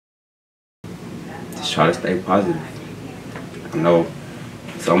just try to stay positive. I know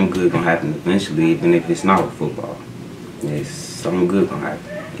something good gonna happen eventually, even if it's not with football. Yes, something good gonna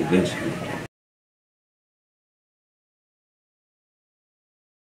happen eventually.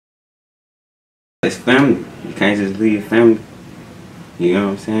 It's family. You can't just leave family. You know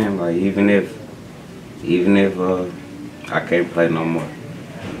what I'm saying? Like even if I can't play no more,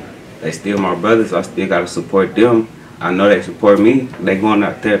 they still my brothers. I still gotta support them. I know they support me. They going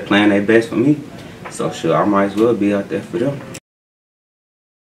out there playing their best for me. So sure, I might as well be out there for them.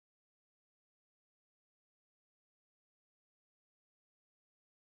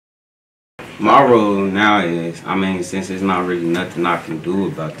 My role now is, I mean, since it's not really nothing I can do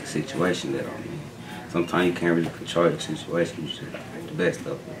about the situation that I'm in. Sometimes you can't really control the situation. You just make the best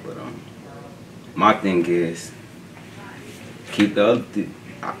of it. But my thing is keep the other.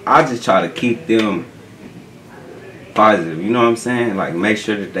 I just try to keep them positive. You know what I'm saying? Like make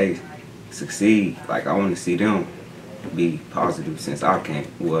sure that they succeed. Like I want to see them be positive since I can't.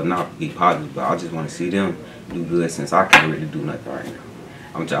 Well, not be positive, but I just want to see them do good since I can't really do nothing right now.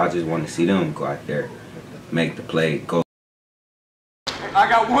 I just want to see them go out there, make the play, go. I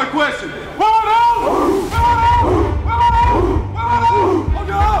got one question.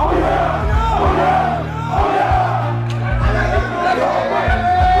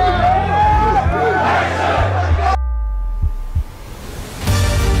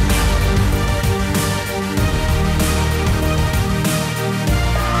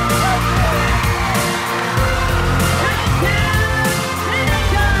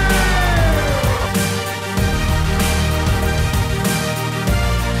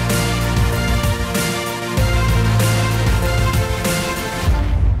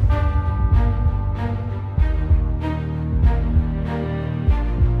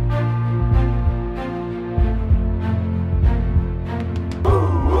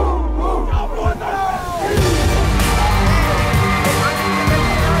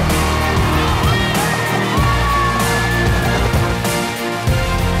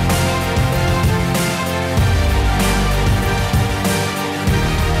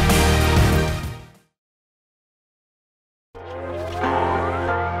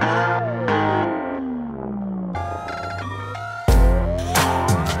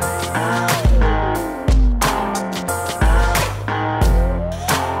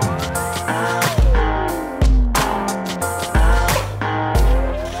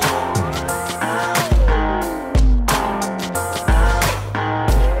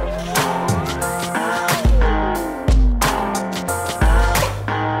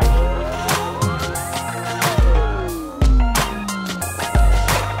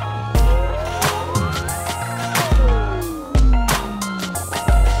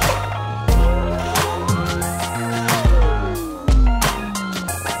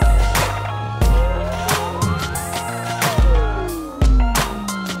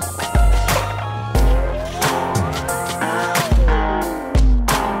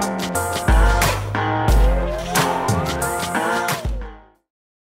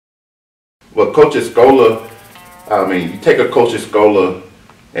 Well, Coach Escola, I mean, you take a Coach Escola,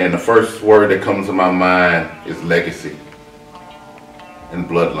 and the first word that comes to my mind is legacy and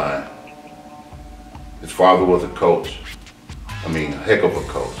bloodline. His father was a coach. I mean, a heck of a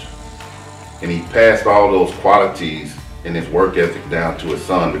coach. And he passed all those qualities in his work ethic down to his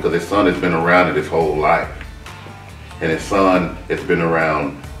son, because his son has been around it his whole life. And his son has been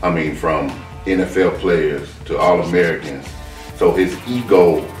around, I mean, from NFL players to All-Americans. So his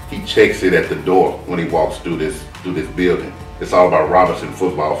ego, he checks it at the door when he walks through this building. It's all about Robinson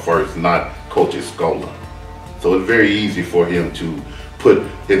football first, not Coach Escola. So it's very easy for him to put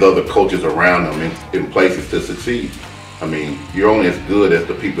his other coaches around him in places to succeed. I mean, you're only as good as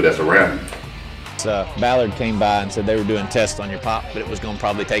the people that's around you. Ballard came by and said they were doing tests on your pop, but it was going to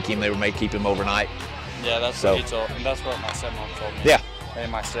probably take him. They may keep him overnight. Yeah, that's what he told, and that's what my stepmom told me. Yeah. They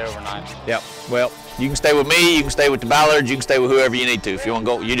might stay overnight. Yep. Well, you can stay with me. You can stay with the Ballards. You can stay with whoever you need to. If you want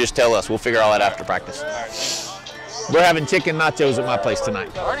to go, you just tell us. We'll figure all that after practice. All right. We're having chicken nachos at my place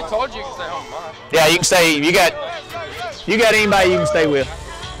tonight. I already told you you can stay home. Bye. Yeah, you can stay. You got anybody you can stay with?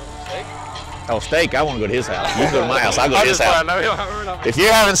 Steak? Oh, steak. I want to go to his house. You can go to my house. I'll go to his house. No, If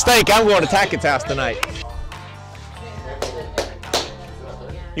you're having steak, I'm going to Tackett's house tonight.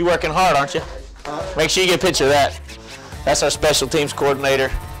 You working hard, aren't you? Make sure you get a picture of that. That's our special teams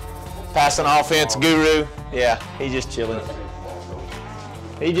coordinator. Passing offense guru. Yeah, he's just chilling.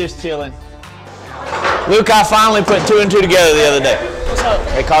 He's just chilling. Luke, I finally put 2 and 2 together the other day. What's up?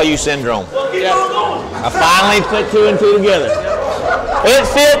 They call you syndrome. Yeah. I finally put 2 and 2 together. It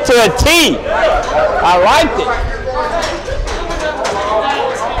fit to a T. I liked it.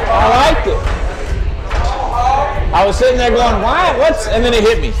 I liked it. I was sitting there going, why? What's? And then it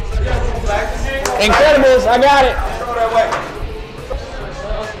hit me. Incredibles, I got it.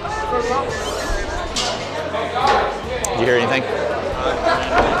 Did you hear anything?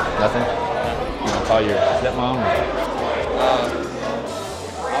 Nothing? You want to call your stepmom?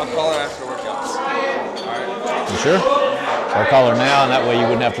 I'll call her after workouts. Alright. You sure? Or call her now, and that way you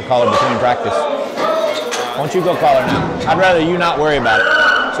wouldn't have to call her between practice. Why don't you go call her now? I'd rather you not worry about it.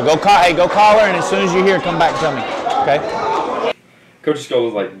 So go call her, and as soon as you hear, come back and tell me. Okay? Coach Skull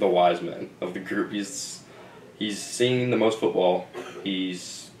is like the wise man of the group. He's seen the most football.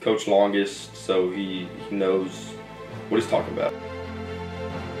 He's coached longest, so he knows what he's talking about.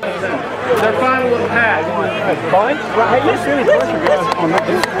 Their final little pass. Bunch, right? Hey, listen. Hey,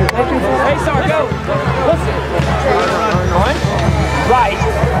 sorry, go. Listen. Bunch, right.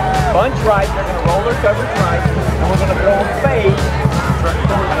 Bunch, right. They're going to roll their coverage right. And we're going to throw a fade.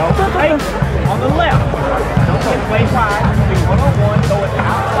 Hey, on the left. Don't get way wide. Be one-on-one. Go it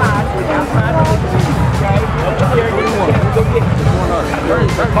outside. Outside of the okay? Up here. Go get it.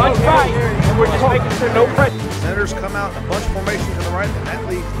 Bunch right. And we're just making sure no pressure. Senators come out in a bunch formation to the right, and that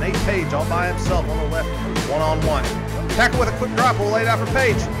leaves Nate Page all by himself on the left, one-on-one. Tackle with a quick drop, we'll lay it out for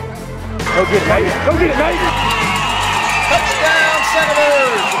Page. Go get it, Nate. Go get it, Nate. Touchdown,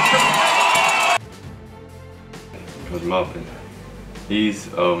 Senators! Coach Muffin, he's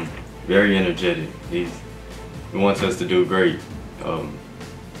very energetic. He wants us to do great. I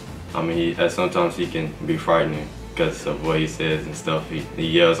mean, sometimes he can be frightening because of what he says and stuff. He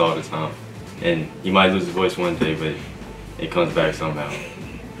yells all the time. And he might lose his voice one day, but it comes back somehow.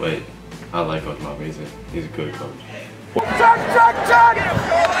 But I like Coach Muffin. He's a good coach. Check! Show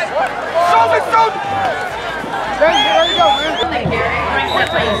me! There you go, man.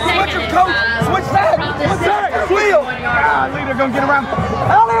 Switch him, coach! Switch that! Wheel! Leader gonna get around.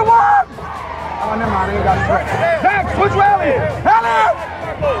 Elliot, what? Oh, never mind, I ain't got it correct. Back, switch with Elliot!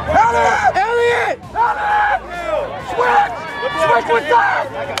 Elliot! Switch! Switch with that!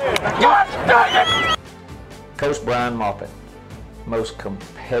 Gosh dang it! Coach Brian Moppet, most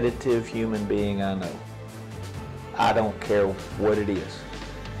competitive human being I know. I don't care what it is.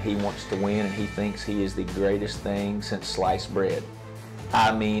 He wants to win, and he thinks he is the greatest thing since sliced bread.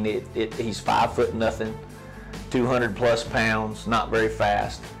 I mean, he's 5 foot nothing, 200 plus pounds, not very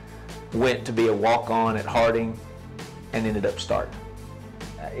fast. Went to be a walk-on at Harding and ended up starting.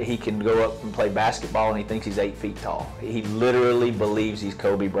 He can go up and play basketball, and he thinks he's 8 feet tall. He literally believes he's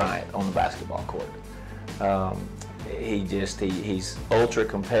Kobe Bryant on the basketball court. He's ultra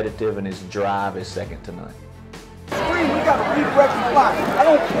competitive, and his drive is second to none. We got to redirect the block. I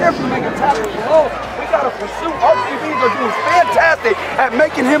don't care if we make a tackle below. We got to pursue. Our DBs are doing fantastic at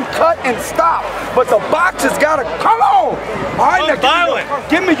making him cut and stop. But the box has got to come on. All right, now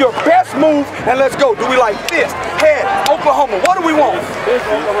give me your best move and let's go. Do we like this? Head, Oklahoma. What do we want?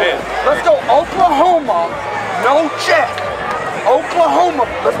 Let's go, Oklahoma. No check. Oklahoma.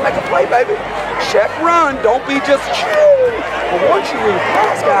 Let's make a play, baby. Check, run. Don't be just chew. But once you read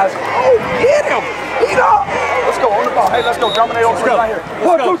pass, guys, oh, get him. Beat up. Let's go on the ball. Hey, let's go. Dominate on right here.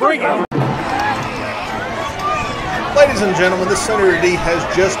 1, 2, 3. Ladies and gentlemen, this Senator D has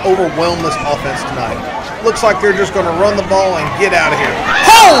just overwhelmed this offense tonight. Looks like they're just going to run the ball and get out of here.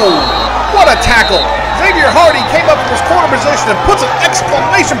 Oh! What a tackle! Xavier Hardy came up from his corner position and puts an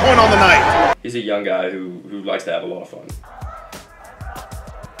exclamation point on the night. He's a young guy who likes to have a lot of fun.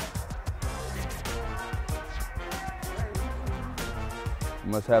 You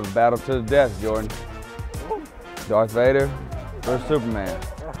must have a battle to the death, Jordan. Darth Vader versus Superman.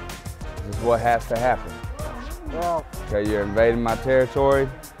 This is what has to happen. Okay, you're invading my territory.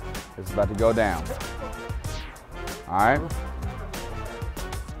 It's about to go down. All right?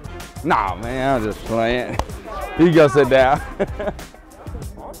 Nah, man, I'm just playing. You go sit down.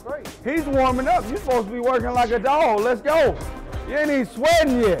 He's warming up. You're supposed to be working like a dog. Let's go. You ain't even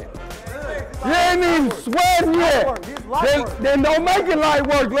sweating yet. You ain't even sweating yet. Then don't make it light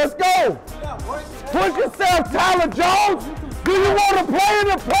work. Let's go. Push yourself, Tyler Jones. Do you want to play in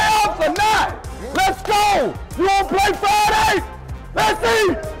the playoffs or not? Let's go. You want to play Friday? Let's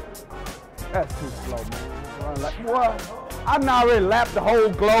see. That's too slow, man. Like, what? I've already lapped the whole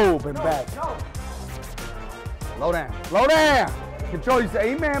globe and back. Slow down. Slow down. Control yourself.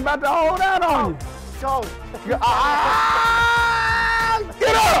 E-Man about to hold out on you. Go.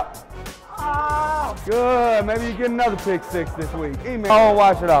 Get up. Good. Maybe you get another pick 6 this week. E-Man, oh,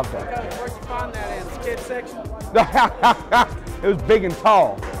 wash it off there. Where'd you find that in? The kid section? It was big and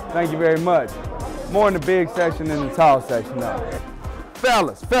tall. Thank you very much. More in the big section than the tall section, though.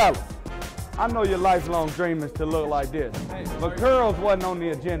 Fellas. I know your lifelong dream is to look like this, but curls wasn't on the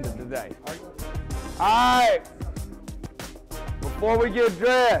agenda today. All right, before we get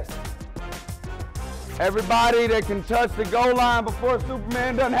dressed, everybody that can touch the goal line before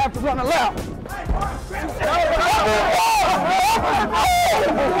Superman doesn't have to run a lap.